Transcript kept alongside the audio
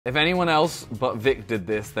If anyone else but Vic did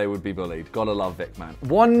this, they would be bullied. Gotta love Vic, man.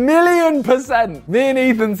 1,000,000%! Me and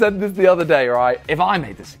Ethan said this the other day, right? If I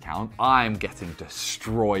made this account, I'm getting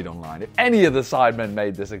destroyed online. If any of the Sidemen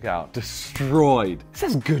made this account, destroyed. It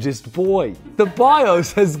says goodest boy. The bio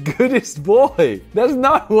says goodest boy. There's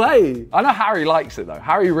no way. I know Harry likes it though.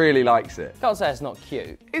 Harry really likes it. Can't say it's not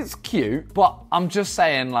cute. It's cute, but I'm just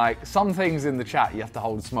saying, like, some things in the chat you have to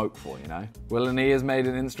hold smoke for, you know? Will and he has made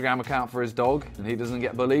an Instagram account for his dog, and he doesn't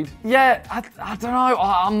get bullied. Yeah, I don't know.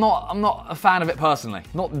 I'm not a fan of it personally.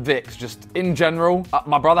 Not Vic's, just in general.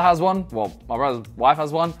 My brother has one. Well, my brother's wife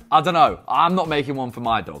has one. I don't know. I'm not making one for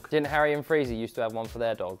my dog. Didn't Harry and Freezy used to have one for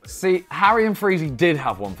their dog? See, Harry and Freezy did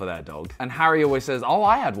have one for their dog, and Harry always says, "Oh,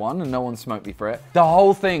 I had one, and no one smoked me for it." The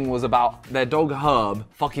whole thing was about their dog Herb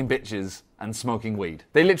fucking bitches and smoking weed.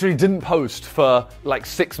 They literally didn't post for like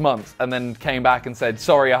 6 months and then came back and said,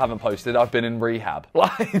 "Sorry, I haven't posted, I've been in rehab."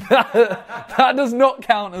 Like, that does not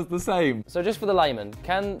count as the same. So just for the layman,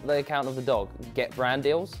 can the account of the dog get brand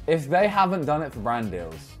deals? If they haven't done it for brand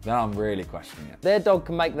deals, then I'm really questioning it. Their dog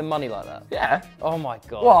can make them money like that? Yeah. Oh my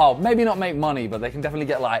God. Well, maybe not make money, but they can definitely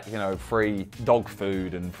get, like, you know, free dog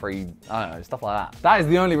food and free, I don't know, stuff like that. That is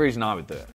the only reason I would do it.